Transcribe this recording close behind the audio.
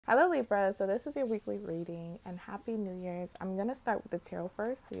Hello Libra, so this is your weekly reading and happy New Year's. I'm going to start with the tarot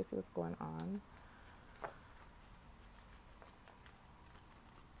first so you see what's going on.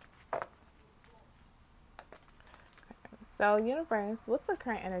 So universe, what's the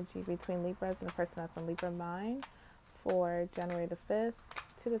current energy between Libras and the person that's on Libra mind for January the 5th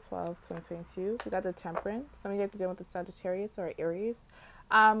to the 12th, 2022? We got the Temperance. Some of you guys are dealing with the Sagittarius or Aries.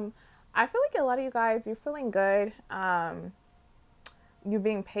 I feel like a lot of you guys, you're feeling good. You're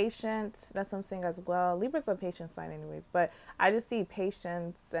being patient. That's what I'm saying as well. Libra's a patient sign anyways, but I just see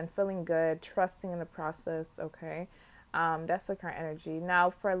patience and feeling good, trusting in the process, okay? That's the current energy.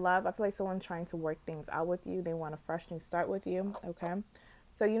 Now for love, I feel like someone's trying to work things out with you. They want a fresh new start with you, okay?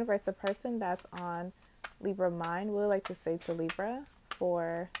 So universe, the person that's on Libra mind would like to say to Libra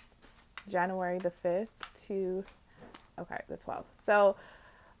for January the 5th to, the 12th. So,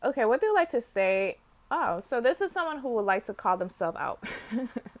 okay, what they would like to say. Oh, so this is someone who would like to call themselves out.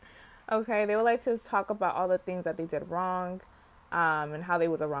 Okay, they would like to talk about all the things that they did wrong, and how they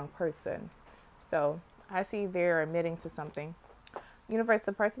was a wrong person. So I see they're admitting to something. Universe,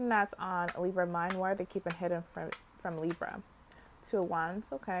 the person that's on Libra mind, why are they keeping hidden from Libra? 2 of Wands.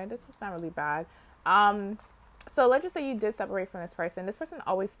 Okay, this is not really bad. So let's just say you did separate from this person. This person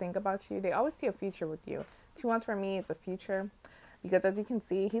always think about you. They always see a future with you. 2 Wands for me is a future. Because as you can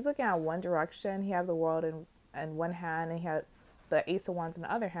see, he's looking at one direction. He has the world in one hand, and he had the Ace of Wands in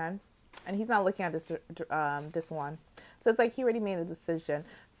the other hand. And he's not looking at this one. So it's like he already made a decision.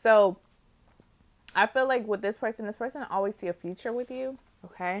 So I feel like with this person always see a future with you.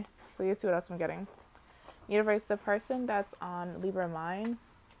 Okay? So you see what else I'm getting. Universe, the person that's on Libra mind,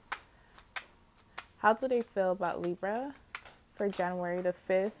 how do they feel about Libra for January the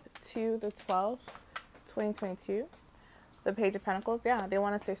 5th to the 12th, 2022? The Page of Pentacles, yeah, they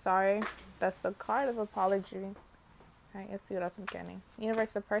want to say sorry. That's the card of apology. Okay, let's see what else I'm getting.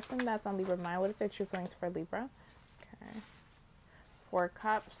 Universe, the person that's on Libra mind, what is their true feelings for Libra? Okay. 4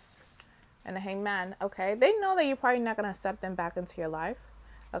 Cups and the Hangman. Okay, they know that you're probably not going to accept them back into your life.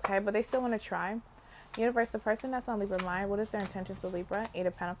 Okay, but they still want to try. Universe, the person that's on Libra mind, what is their intentions with Libra? 8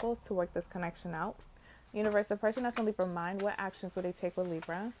 of Pentacles to work this connection out. Universe, the person that's on Libra mind, what actions would they take with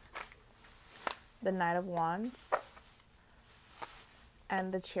Libra? The Knight of Wands.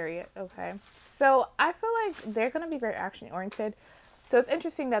 And the Chariot. Okay, so I feel like they're going to be very action oriented. So it's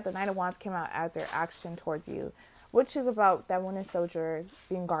interesting that the Knight of Wands came out as their action towards you, which is about that wounded soldier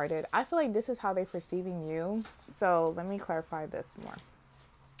being guarded. I feel like this is how they're perceiving you. So let me clarify this more.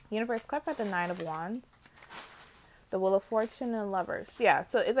 Universe, clarify the Nine of Wands, the Wheel of Fortune, and Lovers. Yeah,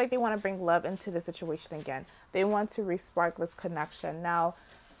 so it's like they want to bring love into the situation again. They want to re-spark this connection. Now,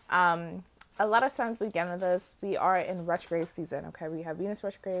 a lot of times we get into this, we are in retrograde season, okay? We have Venus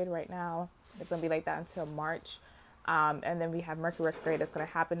retrograde right now. It's going to be like that until March. And then we have Mercury retrograde that's going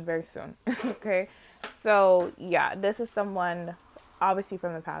to happen very soon, okay? So, yeah, this is someone, obviously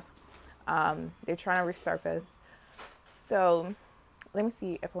from the past. They're trying to resurface. So, let me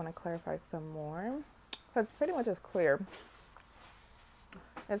see if I want to clarify some more. Because pretty much it's clear.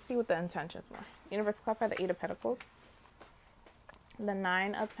 Let's see what the intentions were. Universe, clarify the 8 of Pentacles. The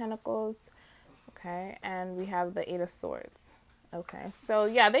 9 of Pentacles. Okay, and we have the 8 of Swords. Okay, so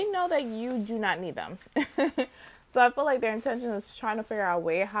yeah, they know that you do not need them. So I feel like their intention is trying to figure out a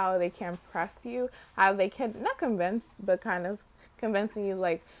way how they can press you, how they can, not convince, but kind of convincing you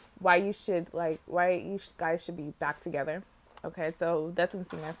like why you guys should be back together. Okay, so that's what I'm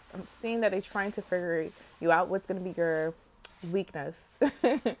seeing. I'm seeing that they're trying to figure you out, what's going to be your weakness.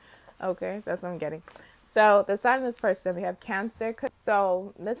 Okay, that's what I'm getting. So the sign of this person, we have Cancer.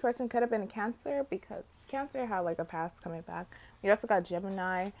 So this person could have been a Cancer because Cancer had like a past coming back. We also got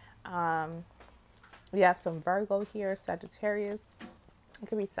Gemini. We have some Virgo here, Sagittarius. It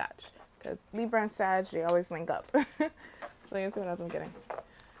could be Sag because Libra and Sag, they always link up. So you see what else I'm getting.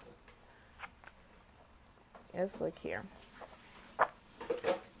 Let's look here.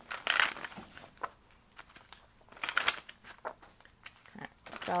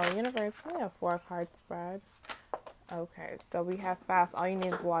 So universe, we have 4 card spread. Okay, so we have fast. All you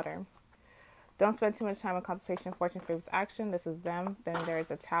need is water. Don't spend too much time on concentration. Fortune favors action. This is them. Then there's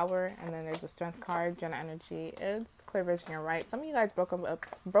a Tower, and then there's a Strength card. General energy is clear vision. You're right. Some of you guys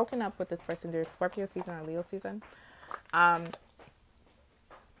broken up with this person during Scorpio season or Leo season.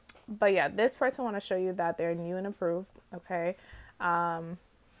 But yeah, this person want to show you that they're new and improved. Okay.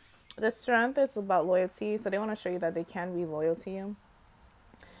 The Strength is about loyalty, so they want to show you that they can be loyal to you.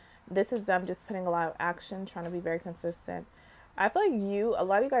 This is them just putting a lot of action, trying to be very consistent. I feel like a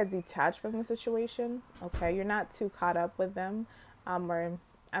lot of you guys detach from the situation. Okay, you're not too caught up with them. Or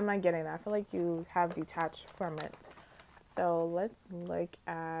I'm not getting that. I feel like you have detached from it. So let's look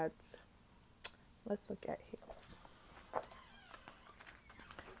at here.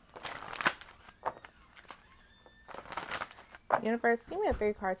 Universe, give me a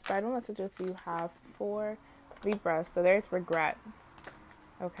 3-card spread. What messages do you have for Libra? So there's regret.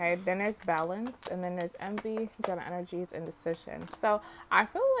 Okay, then there's balance, and then there's envy, general energies, and decision. So I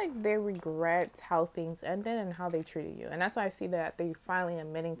feel like they regret how things ended and how they treated you. And that's why I see that they finally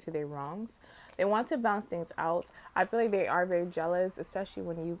admitting to their wrongs. They want to balance things out. I feel like they are very jealous, especially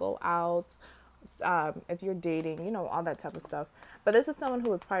when you go out, if you're dating, you know, all that type of stuff. But this is someone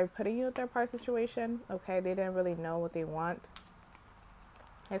who was probably putting you in their part situation. Okay, they didn't really know what they want.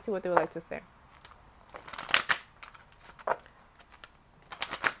 Let's see what they would like to say.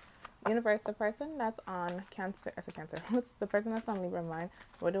 Universe, the person that's on Cancer, I said Cancer, what's the person that's on Libra mind?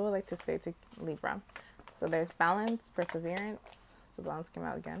 What do we like to say to Libra? So there's balance, perseverance. So balance came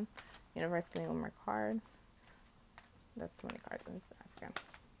out again. Universe, give me one more card. That's too many cards. I'm just asking.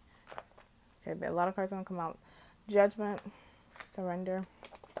 Okay, but a lot of cards gonna come out. Judgment, surrender.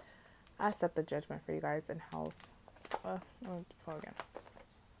 I accept the judgment for you guys in health. Let me pull again.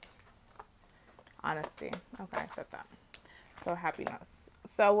 Honesty. Okay, I accept that. So happiness.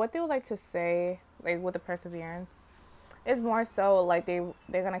 So what they would like to say, like with the perseverance, is more so like they're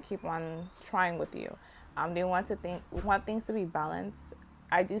gonna keep on trying with you. They want want things to be balanced.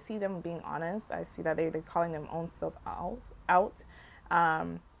 I do see them being honest. I see that they're calling them own self out.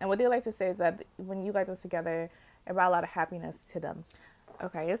 And what they like to say is that when you guys are together, it brought a lot of happiness to them.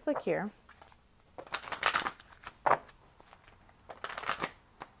 Okay, let's look here. Okay,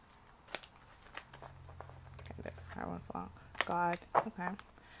 that's powerful. God. Okay.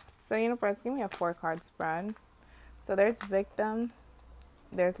 So universe, give me a 4-card spread. So there's victim,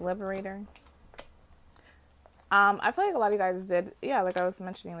 there's liberator. I feel like a lot of you guys did, yeah, like I was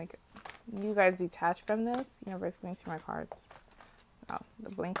mentioning, like you guys detached from this. Universe, give me 2 more cards. Oh, the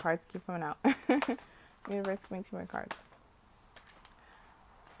blank cards keep coming out. Universe, give me 2 more cards.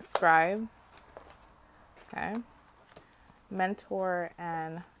 Scribe. Okay. Mentor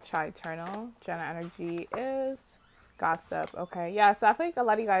and child eternal. General energy is gossip. Okay, yeah, so I feel like a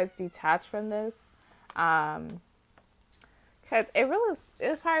lot of you guys detached from this, because it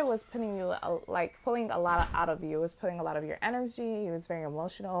probably was putting you like pulling a lot out of you. It was putting a lot of your energy. It was very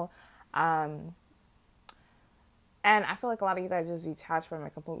emotional, and I feel like a lot of you guys just detached from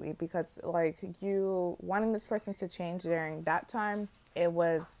it completely, because like you wanting this person to change during that time, it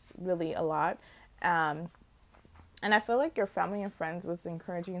was really a lot. And I feel like your family and friends was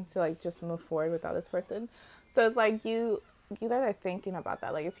encouraging you to like just move forward without this person. So it's like you guys are thinking about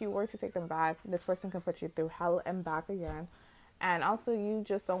that. Like if you were to take them back, this person can put you through hell and back again. And also you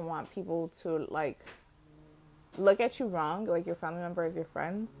just don't want people to like look at you wrong, like your family members, your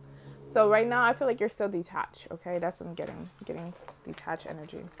friends. So right now I feel like you're still detached. Okay, that's what I'm getting detached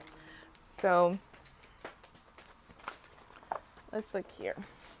energy. So let's look here.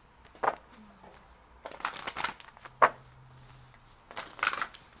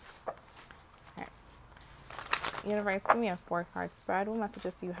 Universe, give me a 4-card spread. What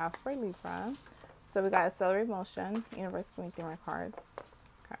messages do you have for Libra? So we got accelerate motion. Universe, give me 3 more cards.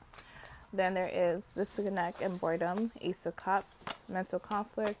 Okay. Then there is disconnect and boredom, Ace of Cups, mental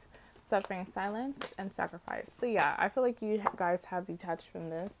conflict, suffering, silence, and sacrifice. So yeah, I feel like you guys have detached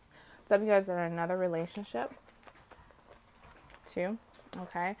from this. Some of you guys are in another relationship too.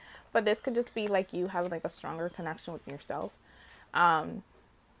 Okay. But this could just be like you have like a stronger connection with yourself.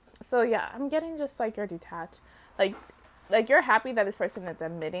 So yeah, I'm getting just like you're detached. Like you're happy that this person is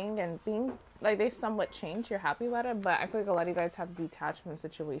admitting and being like they somewhat changed. You're happy about it, but I feel like a lot of you guys have detached from the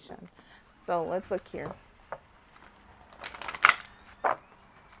situation. So let's look here.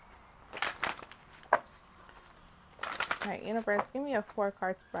 Alright, universe, give me a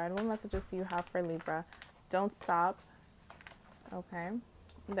 4-card spread. What messages do you have for Libra? Don't stop. Okay.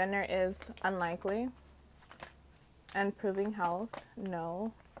 Then there is unlikely. And proving health.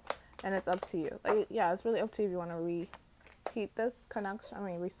 No. And it's up to you. Like, yeah, it's really up to you if you want to repeat this connection. I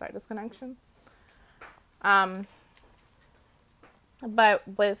mean, restart this connection. But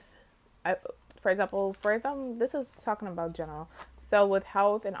with, for example, this is talking about general. So with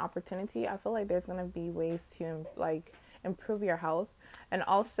health and opportunity, I feel like there's going to be ways to like improve your health. And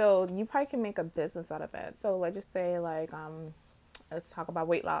also you probably can make a business out of it. So let's just say like, let's talk about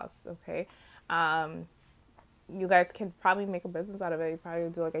weight loss. Okay. You guys can probably make a business out of it. You probably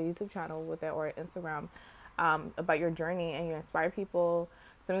do like a YouTube channel with it or Instagram about your journey, and you inspire people.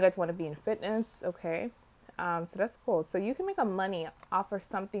 Some of you guys want to be in fitness, okay? So that's cool. So you can make a money off of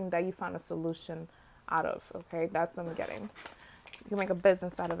something that you found a solution out of, okay? That's what I'm getting. You can make a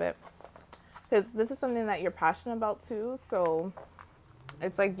business out of it. because this is something that you're passionate about too. So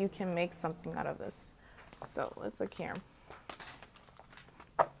it's like you can make something out of this. So let's look here.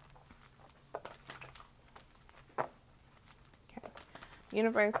 Okay.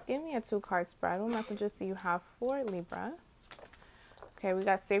 Universe, give me a 2-card spread. What messages do you have for Libra? Okay, we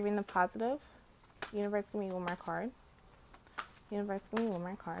got saving the positive. Universe, give me one more card. Universe, give me one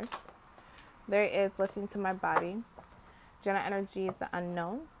more card. There is listening to my body. General energy is the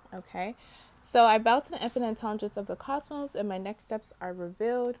unknown. Okay. So I bow to the infinite intelligence of the cosmos and my next steps are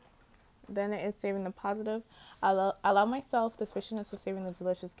revealed. Then it is saving the positive. I allow myself the spaciousness of saving the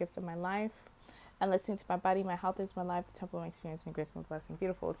delicious gifts of my life. And listening to my body, my health is my life, the temple of my experience, and grace my blessing.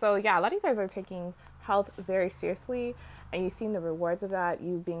 Beautiful. So yeah, a lot of you guys are taking health very seriously, and you've seen the rewards of that.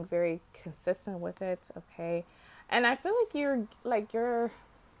 You being very consistent with it. Okay, and I feel like you're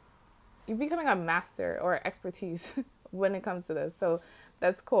becoming a master or expertise when it comes to this. So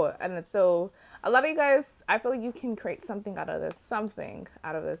that's cool. And so a lot of you guys, I feel like you can create something out of this.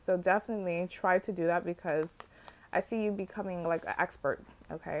 So definitely try to do that, because I see you becoming like an expert,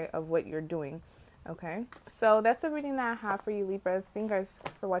 okay, of what you're doing. Okay, so that's the reading that I have for you, Libras. Thank you guys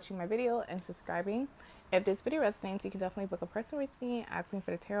for watching my video and subscribing. If this video resonates, you can definitely book a person with me at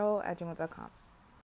queenfredatarot@gmail.com.